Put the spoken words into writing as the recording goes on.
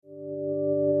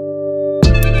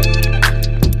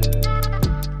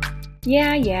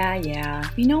Yeah.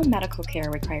 We know medical care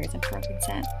requires informed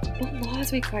consent, but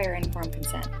laws require informed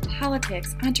consent.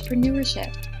 Politics,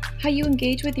 entrepreneurship, how you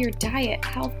engage with your diet,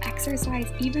 health, exercise,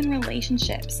 even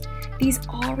relationships. These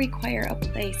all require a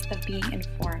place of being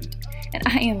informed. And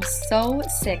I am so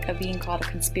sick of being called a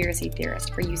conspiracy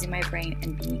theorist for using my brain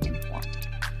and being informed.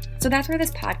 So that's where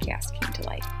this podcast came to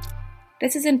life.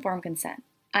 This is Informed Consent.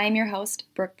 I am your host,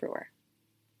 Brooke Brewer.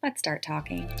 Let's start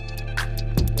talking.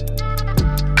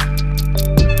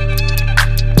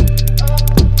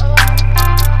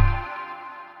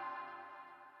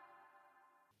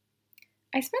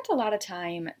 I spent a lot of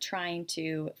time trying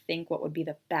to think what would be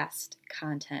the best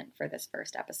content for this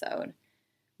first episode.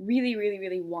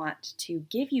 Really want to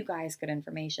give you guys good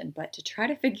information, but to try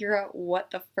to figure out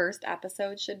what the first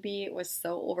episode should be was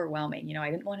so overwhelming.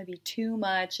 I didn't want to be too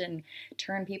much and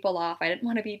turn people off. I didn't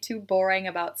want to be too boring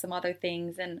about some other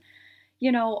things. And,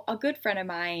 a good friend of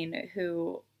mine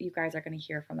who you guys are going to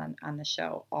hear from on the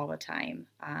show all the time.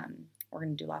 We're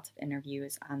going to do lots of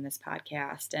interviews on this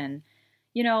podcast. And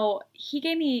he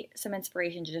gave me some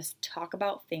inspiration to just talk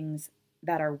about things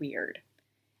that are weird.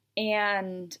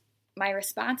 And my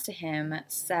response to him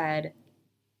said,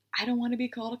 I don't want to be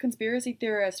called a conspiracy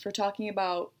theorist for talking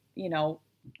about,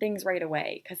 things right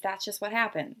away, because that's just what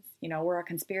happens. We're a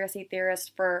conspiracy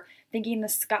theorist for thinking the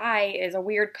sky is a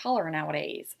weird color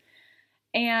nowadays.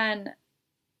 And,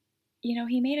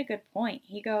 he made a good point.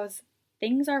 He goes,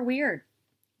 things are weird.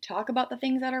 Talk about the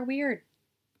things that are weird.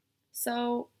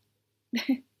 So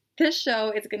this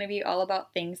show is going to be all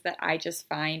about things that I just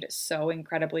find so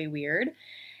incredibly weird.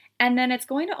 And then it's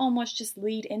going to almost just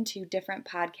lead into different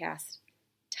podcast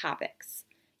topics.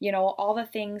 All the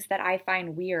things that I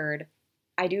find weird,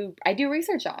 I do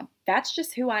research on. That's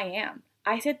just who I am.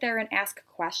 I sit there and ask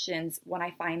questions when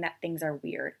I find that things are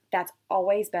weird. That's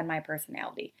always been my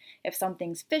personality. If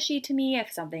something's fishy to me,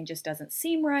 if something just doesn't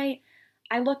seem right,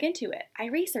 I look into it. I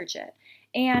research it.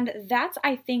 And that's,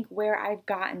 I think, where I've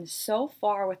gotten so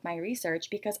far with my research,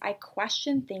 because I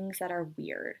question things that are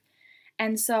weird.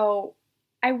 And so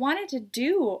I wanted to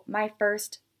do my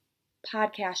first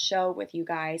podcast show with you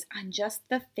guys on just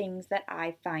the things that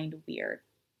I find weird.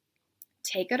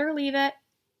 Take it or leave it.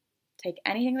 Take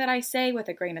anything that I say with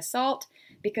a grain of salt,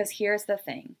 because here's the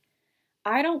thing.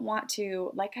 I don't want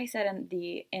to, like I said in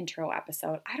the intro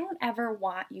episode, I don't ever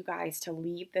want you guys to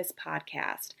leave this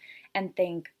podcast and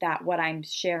think that what I'm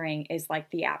sharing is like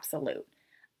the absolute.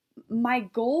 My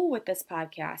goal with this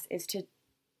podcast is to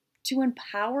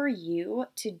empower you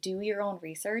to do your own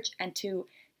research and to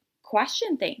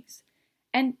question things.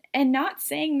 And not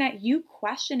saying that you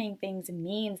questioning things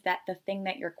means that the thing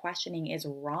that you're questioning is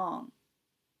wrong.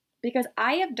 Because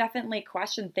I have definitely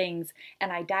questioned things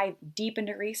and I dive deep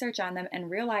into research on them and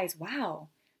realize, wow,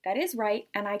 that is right.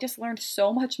 And I just learned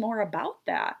so much more about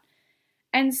that.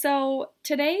 And so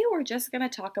today we're just going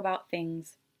to talk about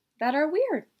things that are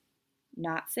weird.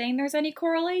 Not saying there's any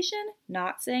correlation,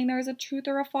 not saying there's a truth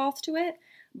or a false to it,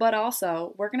 but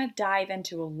also we're going to dive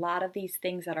into a lot of these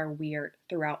things that are weird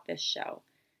throughout this show.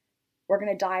 We're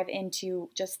going to dive into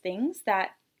just things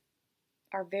that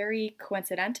are very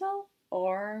coincidental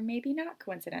or maybe not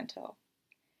coincidental.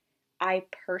 I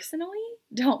personally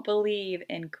don't believe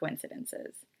in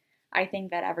coincidences. I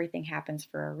think that everything happens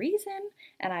for a reason,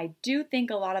 and I do think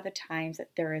a lot of the times that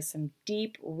there is some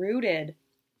deep-rooted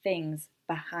things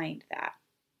behind that.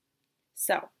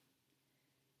 So,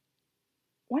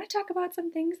 want to talk about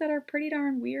some things that are pretty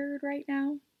darn weird right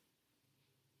now?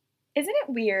 Isn't it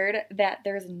weird that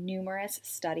there's numerous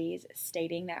studies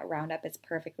stating that Roundup is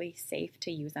perfectly safe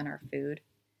to use on our food?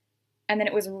 And then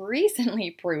it was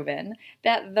recently proven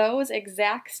that those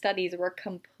exact studies were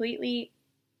completely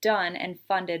done and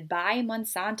funded by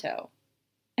Monsanto.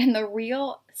 And the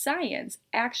real science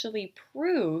actually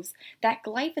proves that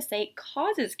glyphosate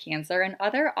causes cancer and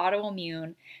other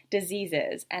autoimmune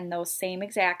diseases. And those same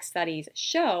exact studies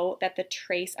show that the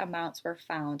trace amounts were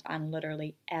found on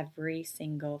literally every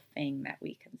single thing that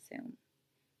we consume.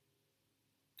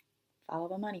 Follow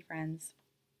the money, friends.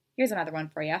 Here's another one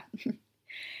for you.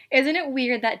 Isn't it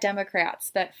weird that Democrats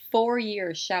spent 4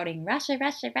 years shouting, Russia,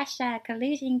 Russia, Russia,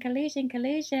 collusion, collusion,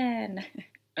 collusion?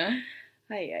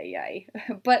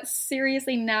 But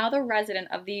seriously, now the resident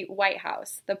of the White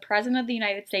House, the President of the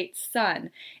United States'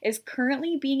 son, is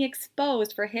currently being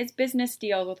exposed for his business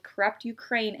deals with corrupt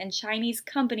Ukraine and Chinese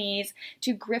companies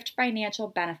to grift financial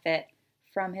benefit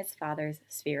from his father's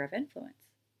sphere of influence.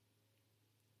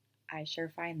 I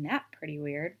sure find that pretty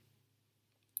weird.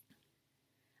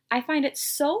 I find it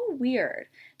so weird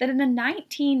that in the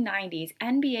 1990s,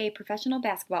 NBA professional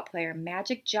basketball player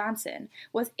Magic Johnson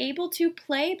was able to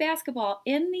play basketball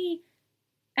in the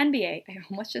NBA. I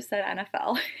almost just said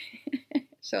NFL.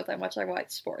 Shows how much I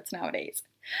watch sports nowadays.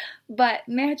 But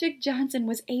Magic Johnson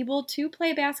was able to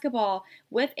play basketball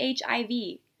with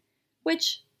HIV,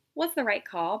 which was the right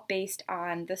call based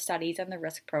on the studies and the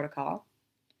risk protocol.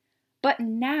 But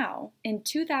now, in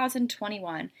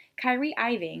 2021, Kyrie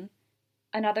Irving,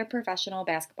 another professional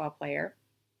basketball player,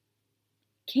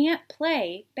 can't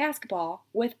play basketball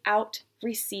without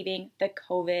receiving the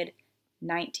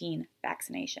COVID-19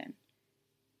 vaccination,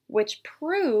 which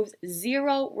proves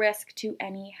zero risk to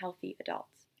any healthy adults.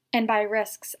 And by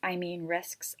risks, I mean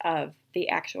risks of the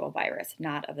actual virus,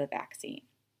 not of the vaccine.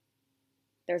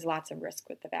 There's lots of risk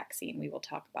with the vaccine. We will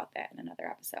talk about that in another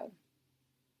episode.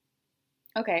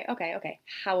 Okay.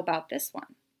 How about this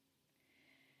one?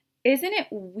 Isn't it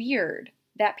weird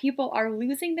that people are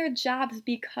losing their jobs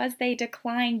because they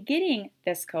decline getting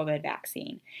this COVID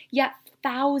vaccine? Yet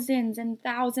thousands and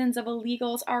thousands of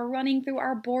illegals are running through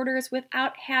our borders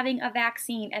without having a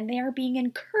vaccine, and they are being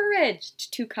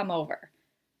encouraged to come over.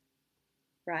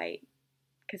 Right,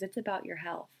 because it's about your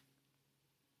health.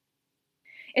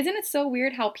 Isn't it so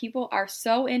weird how people are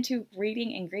so into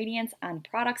reading ingredients on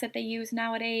products that they use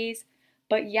nowadays,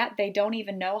 but yet they don't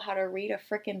even know how to read a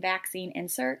freaking vaccine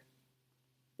insert?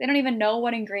 They don't even know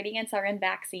what ingredients are in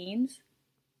vaccines.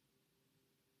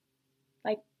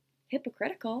 Like,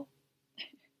 hypocritical.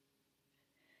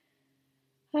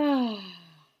 Oh,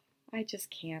 I just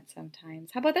can't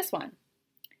sometimes. How about this one?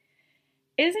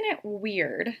 Isn't it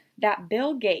weird that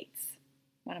Bill Gates,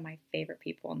 one of my favorite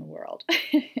people in the world,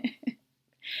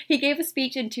 he gave a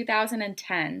speech in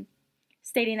 2010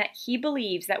 stating that he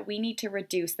believes that we need to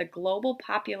reduce the global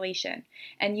population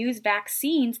and use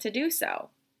vaccines to do so.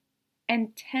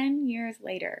 And 10 years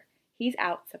later, he's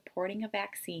out supporting a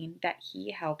vaccine that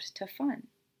he helped to fund.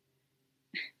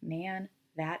 Man,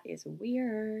 that is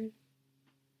weird.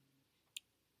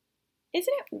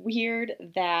 Isn't it weird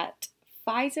that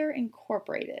Pfizer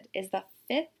Incorporated is the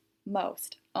 5th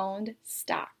most owned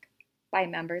stock by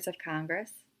members of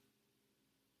Congress?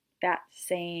 That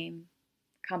same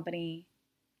company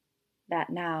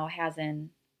that now has an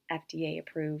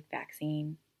FDA-approved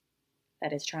vaccine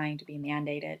that is trying to be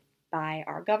mandated by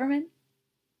our government,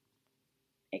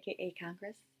 aka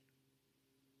Congress.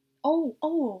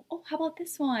 Oh, how about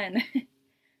this one?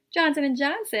 Johnson &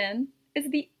 Johnson is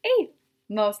the 8th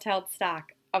most held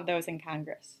stock of those in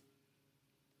Congress.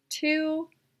 2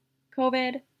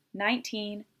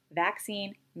 COVID-19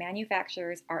 vaccine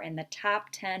manufacturers are in the top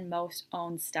 10 most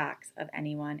owned stocks of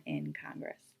anyone in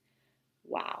Congress.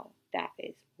 Wow, that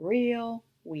is real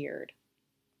weird.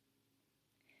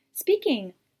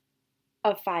 Speaking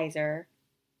of Pfizer,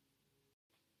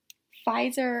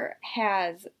 Pfizer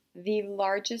has the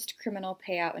largest criminal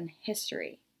payout in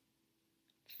history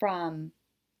from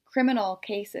criminal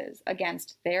cases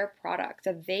against their products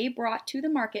that they brought to the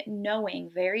market knowing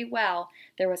very well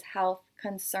there was health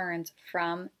concerns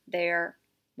from their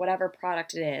whatever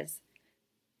product it is.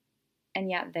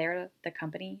 And yet they're the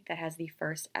company that has the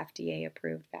first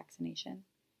FDA-approved vaccination.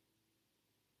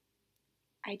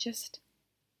 I just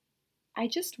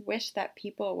wish that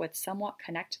people would somewhat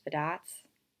connect the dots,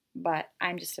 but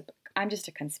I'm just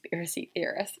a conspiracy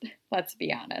theorist, let's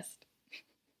be honest.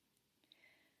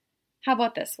 How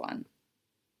about this one?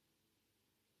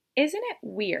 Isn't it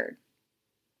weird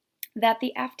that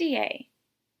the FDA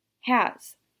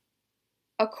has,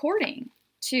 according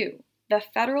to the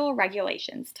federal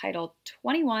regulations, Title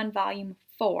 21, Volume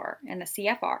 4 in the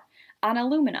CFR on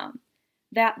aluminum,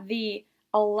 that the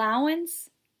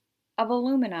allowance of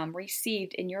aluminum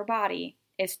received in your body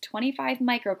is 25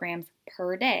 micrograms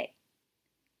per day.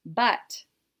 But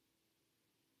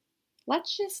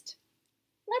let's just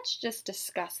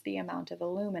discuss the amount of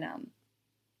aluminum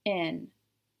in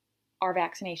our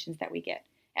vaccinations that we get.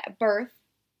 At birth,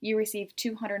 you receive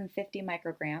 250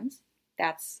 micrograms.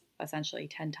 That's essentially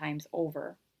 10 times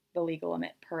over the legal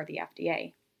limit per the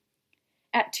FDA.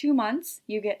 At 2 months,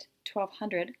 you get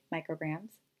 1,200 micrograms.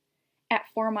 At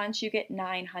 4 months, you get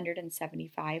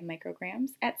 975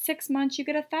 micrograms. At 6 months, you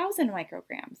get 1,000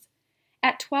 micrograms.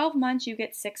 At 12 months, you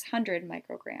get 600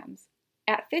 micrograms.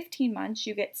 At 15 months,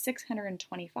 you get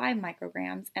 625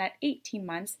 micrograms, and at 18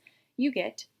 months, you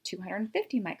get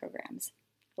 250 micrograms.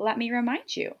 Let me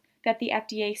remind you that the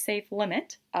FDA safe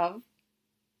limit of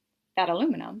that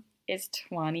aluminum is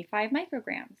 25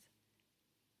 micrograms.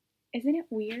 Isn't it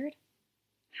weird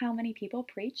how many people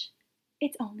preach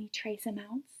it's only trace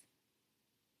amounts?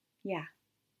 Yeah,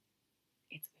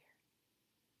 it's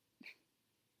weird.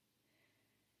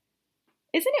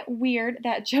 Isn't it weird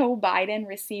that Joe Biden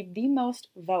received the most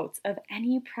votes of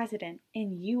any president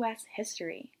in U.S.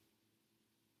 history?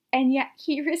 And yet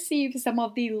he receives some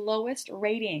of the lowest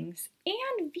ratings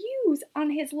and views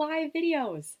on his live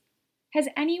videos. Has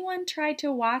anyone tried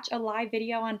to watch a live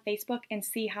video on Facebook and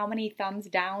see how many thumbs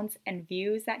downs and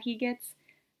views that he gets?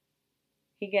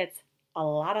 He gets a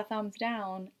lot of thumbs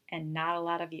down and not a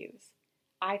lot of views.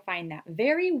 I find that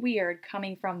very weird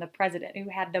coming from the president who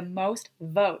had the most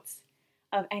votes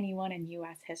of anyone in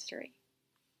US history.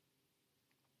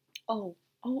 Oh,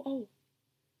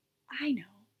 I know.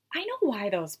 I know why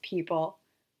those people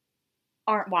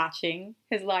aren't watching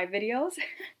his live videos.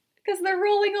 Because they're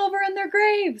rolling over in their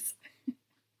graves.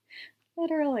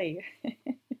 Literally.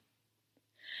 Isn't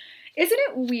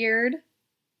it weird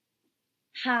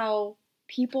how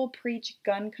people preach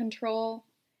gun control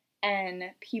and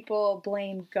people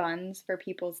blame guns for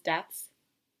people's deaths?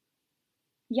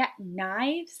 Yet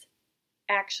knives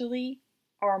actually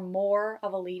are more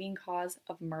of a leading cause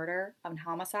of murder, of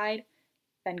homicide,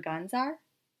 than guns are?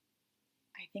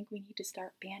 I think we need to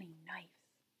start banning knives.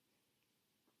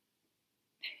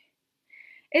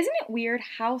 Isn't it weird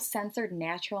how censored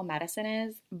natural medicine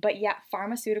is, but yet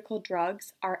pharmaceutical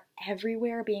drugs are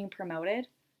everywhere being promoted?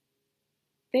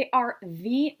 They are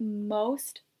the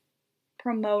most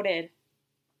promoted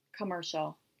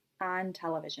commercial on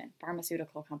television,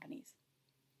 pharmaceutical companies.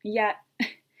 Yet,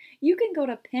 you can go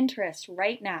to Pinterest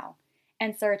right now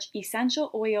and search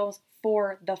essential oils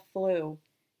for the flu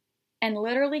and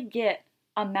literally get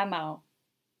a memo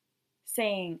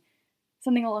saying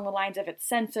something along the lines of it's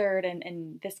censored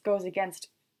and this goes against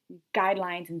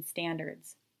guidelines and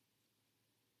standards.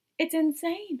 It's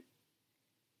insane.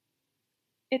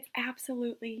 It's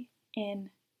absolutely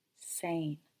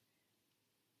insane.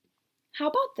 How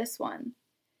about this one?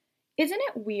 Isn't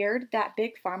it weird that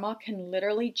Big Pharma can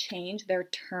literally change their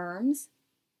terms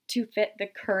to fit the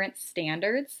current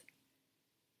standards?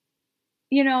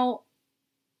 You know,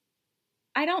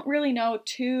 I don't really know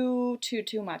too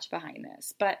much behind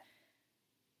this, but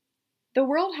the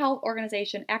World Health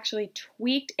Organization actually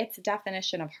tweaked its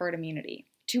definition of herd immunity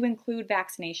to include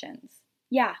vaccinations.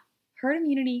 Yeah, herd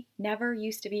immunity never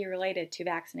used to be related to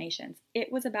vaccinations. It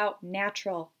was about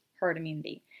natural herd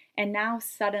immunity. And now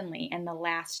suddenly, in the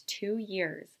last 2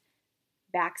 years,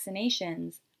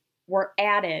 vaccinations were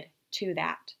added to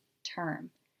that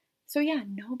term. So yeah,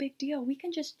 no big deal. We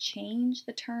can just change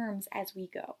the terms as we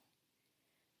go.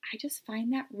 I just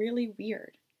find that really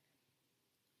weird.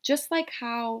 Just like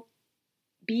how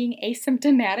being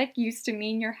asymptomatic used to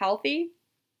mean you're healthy,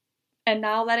 and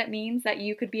now that it means that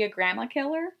you could be a grandma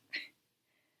killer,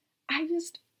 I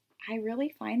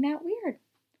really find that weird.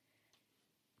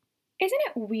 Isn't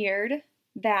it weird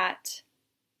that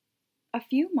a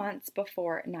few months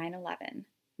before 9/11,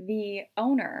 the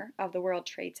owner of the World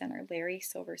Trade Center, Larry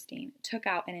Silverstein, took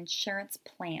out an insurance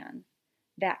plan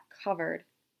that covered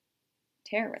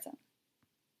terrorism?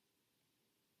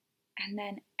 And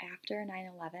then after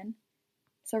 9/11,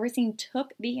 Silverstein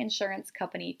took the insurance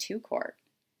company to court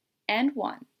and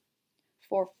won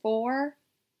for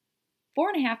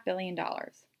 $4.5 billion.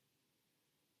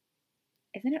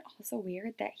 Isn't it also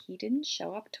weird that he didn't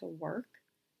show up to work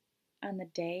on the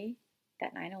day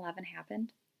that 9/11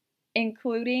 happened,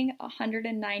 including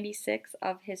 196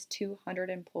 of his 200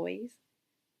 employees?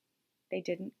 They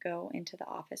didn't go into the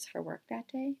office for work that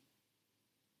day.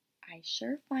 I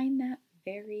sure find that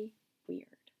very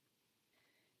weird.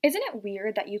 Isn't it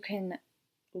weird that you can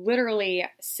literally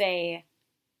say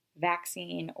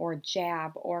vaccine or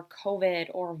jab or COVID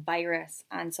or virus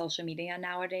on social media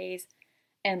nowadays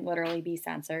and literally be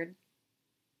censored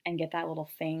and get that little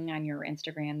thing on your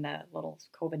Instagram, the little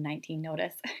COVID-19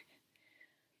 notice?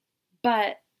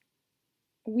 But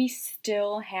we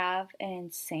still have an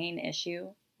insane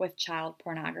issue with child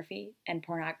pornography and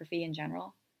pornography in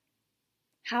general.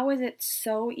 How is it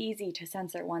so easy to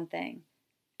censor one thing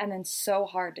and then so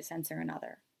hard to censor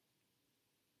another?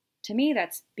 To me,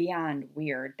 that's beyond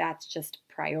weird. That's just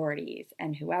priorities,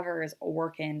 and whoever is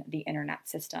working the internet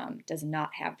system does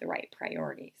not have the right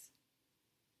priorities.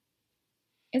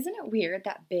 Isn't it weird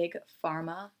that Big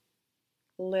Pharma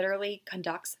literally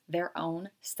conducts their own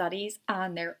studies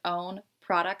on their own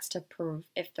products to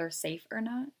prove if they're safe or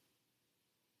not?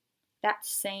 That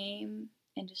same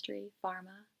industry,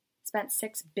 pharma, spent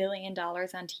 $6 billion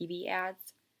on TV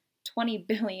ads, $20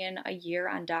 billion a year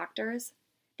on doctors.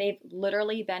 They've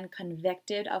literally been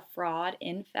convicted of fraud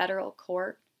in federal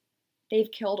court.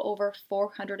 They've killed over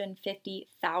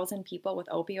 450,000 people with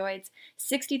opioids,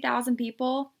 60,000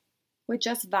 people with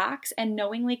just Vox, and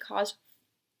knowingly caused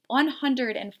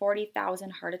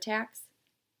 140,000 heart attacks.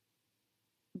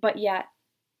 But yet,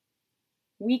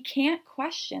 we can't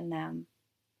question them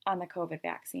on the COVID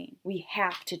vaccine. We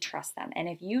have to trust them. And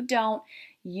if you don't,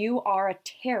 you are a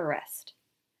terrorist.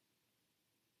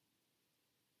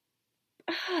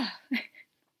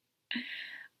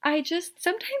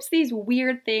 Sometimes these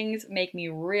weird things make me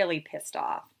really pissed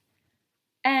off.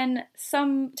 And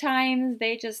sometimes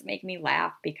they just make me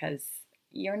laugh because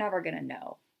you're never going to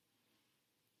know.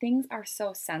 Things are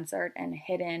so censored and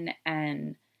hidden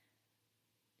and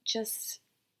just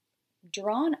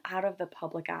drawn out of the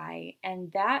public eye.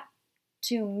 And that,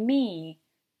 to me,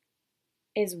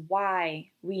 is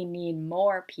why we need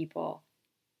more people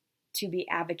to be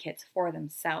advocates for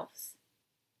themselves.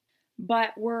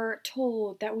 But we're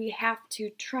told that we have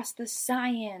to trust the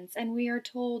science, and we are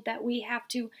told that we have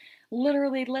to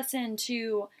literally listen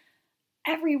to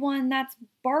everyone that's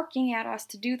barking at us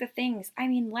to do the things. I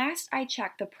mean, last I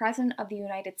checked, the President of the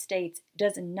United States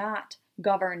does not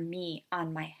govern me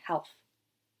on my health.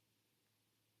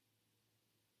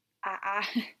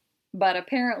 But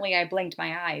apparently I blinked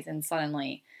my eyes and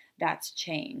suddenly that's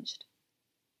changed.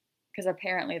 Because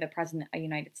apparently the President of the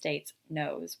United States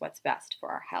knows what's best for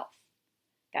our health.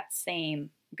 That same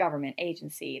government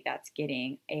agency that's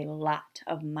getting a lot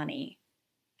of money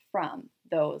from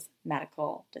those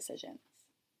medical decisions.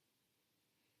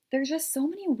 There's just so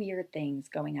many weird things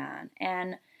going on,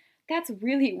 and that's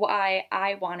really why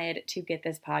I wanted to get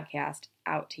this podcast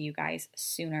out to you guys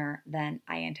sooner than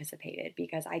I anticipated,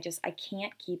 because I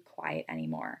can't keep quiet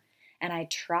anymore. And I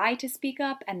try to speak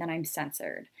up and then I'm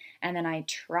censored. And then I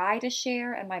try to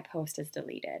share and my post is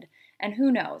deleted. And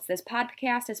who knows, this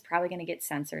podcast is probably going to get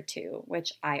censored too,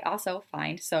 which I also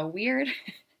find so weird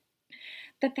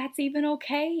that that's even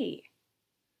okay.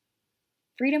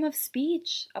 Freedom of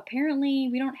speech. Apparently,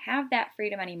 we don't have that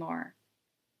freedom anymore.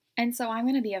 And so I'm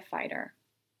going to be a fighter.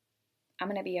 I'm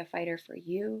going to be a fighter for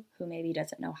you who maybe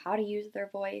doesn't know how to use their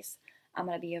voice. I'm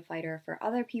going to be a fighter for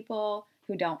other people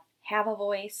who don't have a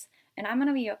voice. And I'm going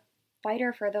to be a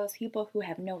fighter for those people who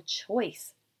have no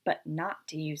choice but not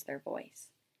to use their voice.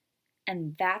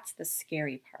 And that's the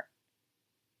scary part.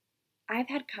 I've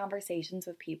had conversations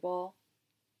with people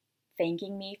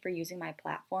thanking me for using my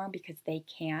platform because they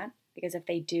can't. Because if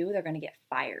they do, they're going to get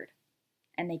fired.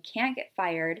 And they can't get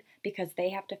fired because they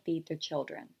have to feed their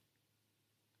children.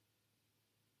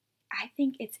 I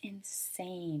think it's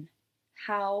insane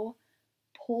how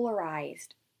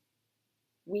polarized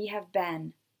we have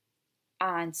been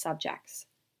on subjects.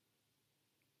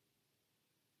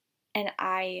 And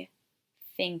I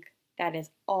think that is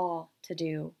all to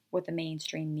do with the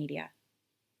mainstream media.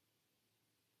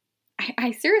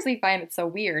 I seriously find it so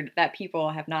weird that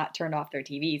people have not turned off their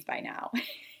TVs by now.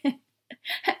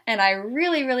 And I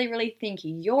really, really, really think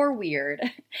you're weird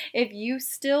if you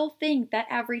still think that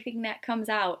everything that comes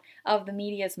out of the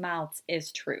media's mouths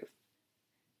is truth.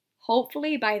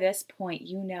 Hopefully by this point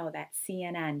you know that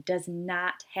CNN does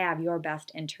not have your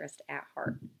best interest at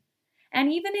heart.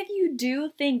 And even if you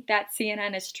do think that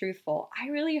CNN is truthful, I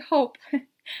really hope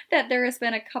that there has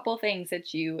been a couple things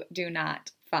that you do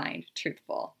not find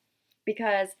truthful.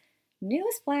 Because,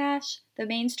 newsflash, the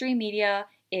mainstream media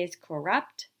is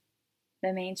corrupt.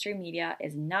 The mainstream media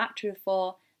is not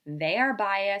truthful. They are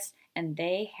biased and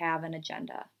they have an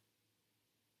agenda.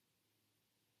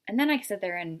 And then I sit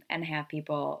there and have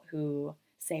people who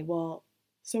say, well,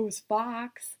 so is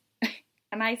Fox.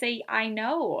 And I say, I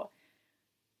know.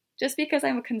 Just because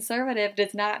I'm a conservative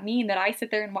does not mean that I sit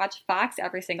there and watch Fox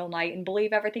every single night and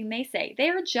believe everything they say. They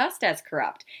are just as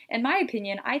corrupt. In my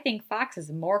opinion, I think Fox is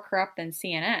more corrupt than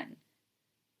CNN.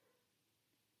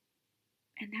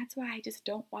 And that's why I just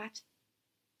don't watch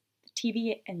the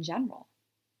TV in general.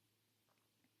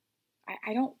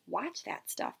 I don't watch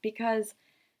that stuff because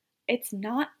it's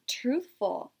not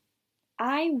truthful.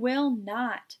 I will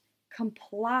not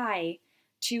comply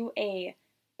to a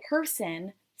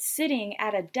person sitting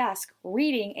at a desk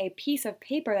reading a piece of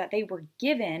paper that they were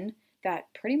given that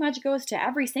pretty much goes to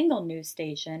every single news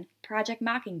station, Project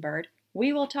Mockingbird.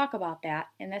 We will talk about that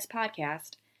in this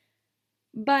podcast.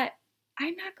 But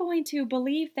I'm not going to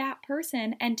believe that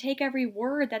person and take every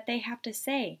word that they have to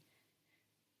say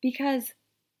because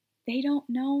they don't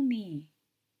know me.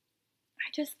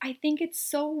 I think it's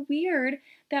so weird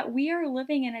that we are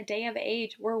living in a day of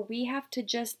age where we have to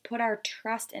just put our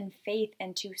trust and faith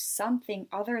into something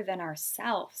other than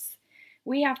ourselves.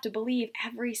 We have to believe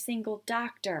every single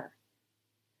doctor.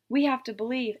 We have to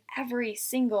believe every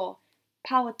single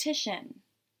politician.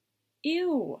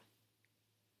 Ew.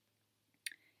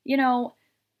 You know,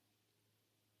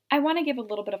 I want to give a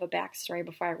little bit of a backstory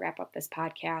before I wrap up this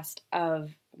podcast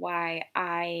of why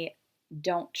I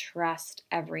don't trust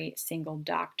every single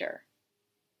doctor.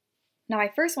 Now, I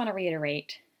first want to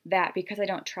reiterate that because I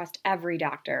don't trust every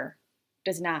doctor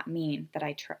does not mean that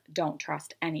I don't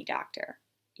trust any doctor.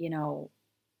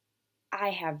 I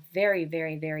have very,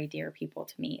 very, very dear people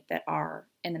to me that are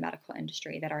in the medical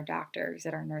industry, that are doctors,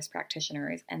 that are nurse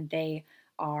practitioners, and they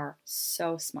are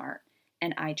so smart,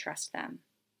 and I trust them.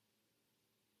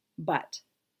 But,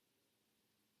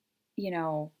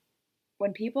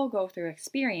 when people go through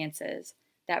experiences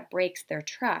that breaks their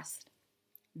trust,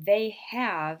 they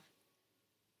have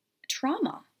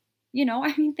trauma.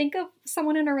 Think of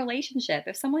someone in a relationship.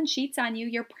 If someone cheats on you,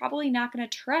 you're probably not going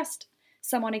to trust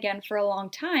someone again for a long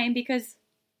time because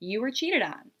you were cheated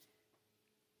on.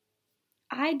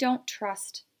 I don't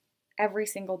trust every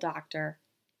single doctor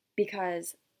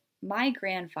because my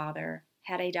grandfather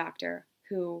had a doctor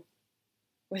who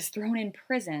was thrown in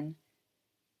prison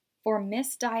for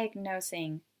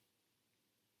misdiagnosing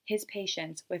his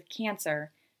patients with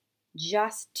cancer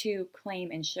just to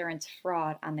claim insurance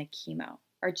fraud on the chemo.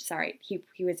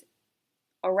 He was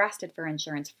arrested for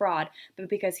insurance fraud, but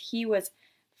because he was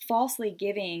falsely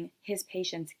giving his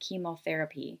patients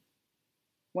chemotherapy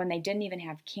when they didn't even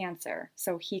have cancer,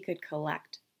 so he could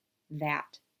collect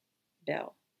that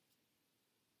bill.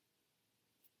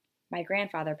 My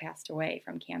grandfather passed away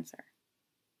from cancer.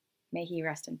 May he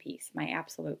rest in peace, my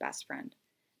absolute best friend.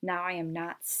 Now, I am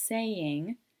not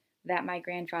saying that my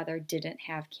grandfather didn't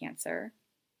have cancer,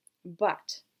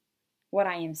 but what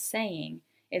I am saying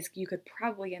is you could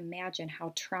probably imagine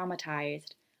how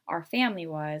traumatized our family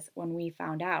was when we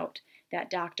found out that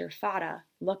Dr. Fada,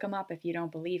 look him up if you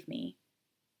don't believe me,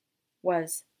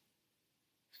 was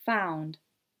found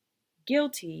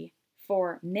guilty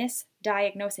for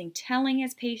misdiagnosing, telling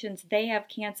his patients they have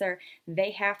cancer,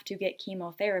 they have to get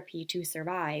chemotherapy to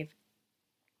survive.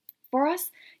 For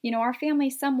us, our family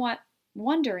somewhat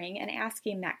wondering and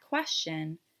asking that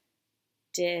question,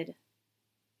 did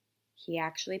he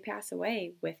actually pass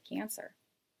away with cancer?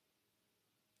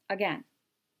 Again,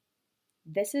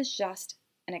 this is just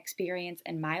an experience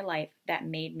in my life that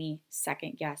made me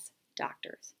second guess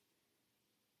doctors.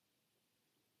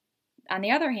 On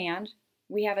the other hand,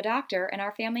 we have a doctor in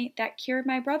our family that cured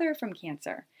my brother from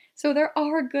cancer. So there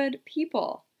are good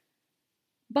people.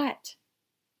 But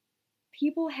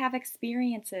people have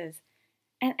experiences.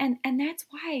 And that's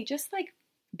why, just like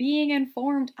being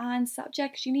informed on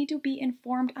subjects, you need to be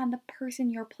informed on the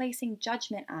person you're placing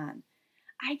judgment on.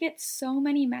 I get so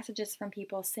many messages from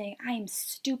people saying, I am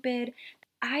stupid.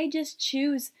 I just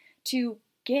choose to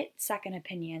get second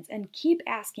opinions and keep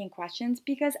asking questions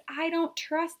because I don't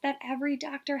trust that every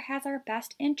doctor has our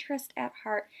best interest at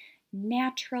heart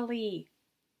naturally.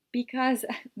 Because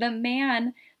the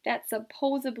man that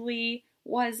supposedly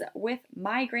was with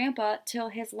my grandpa till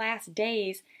his last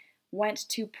days went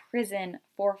to prison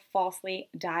for falsely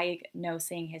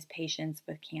diagnosing his patients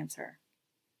with cancer.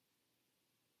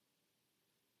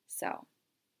 So,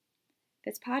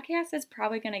 this podcast is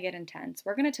probably going to get intense.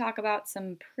 We're going to talk about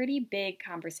some pretty big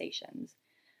conversations.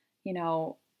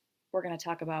 We're going to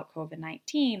talk about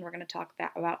COVID-19. We're going to talk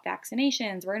about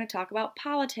vaccinations. We're going to talk about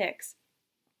politics.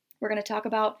 We're going to talk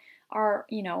about our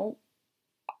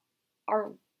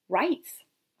rights,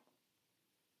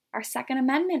 our Second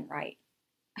Amendment right,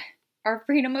 our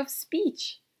freedom of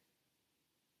speech.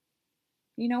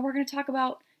 We're going to talk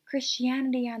about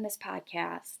Christianity on this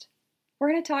podcast. We're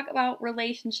going to talk about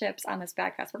relationships on this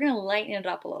podcast. We're going to lighten it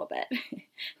up a little bit.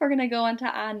 We're going to go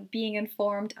on being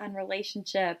informed on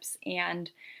relationships and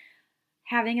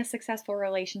having a successful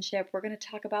relationship. We're going to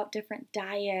talk about different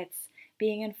diets,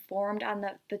 being informed on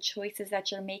the choices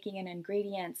that you're making in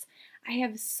ingredients. I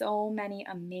have so many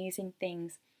amazing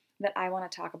things that I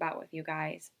want to talk about with you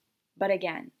guys. But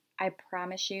again, I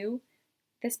promise you,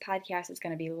 this podcast is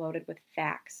going to be loaded with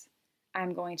facts.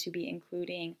 I'm going to be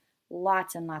including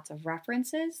lots and lots of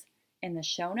references in the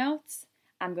show notes.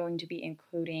 I'm going to be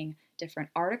including different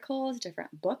articles,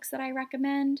 different books that I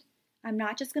recommend. I'm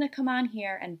not just going to come on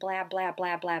here and blab, blab,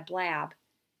 blab, blab, blab,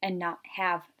 and not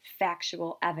have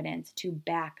factual evidence to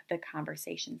back the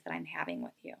conversations that I'm having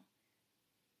with you.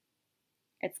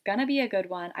 It's going to be a good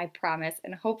one, I promise,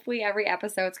 and hopefully every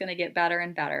episode's going to get better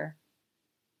and better.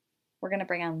 We're going to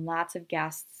bring on lots of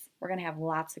guests. We're going to have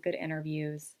lots of good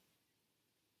interviews.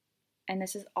 And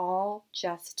this is all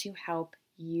just to help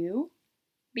you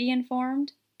be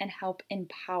informed and help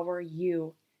empower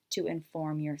you to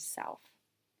inform yourself.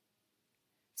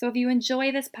 So if you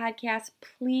enjoy this podcast,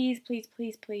 please, please,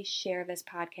 please, please share this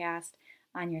podcast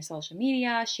on your social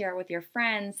media. Share it with your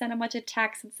friends. Send a bunch of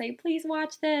texts and say, please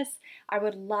watch this. I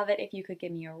would love it if you could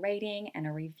give me a rating and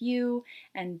a review.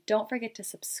 And don't forget to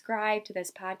subscribe to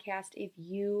this podcast if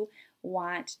you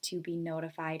want to be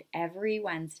notified every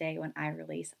Wednesday when I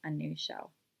release a new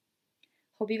show.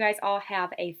 Hope you guys all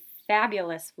have a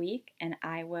fabulous week, and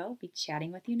I will be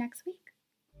chatting with you next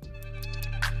week.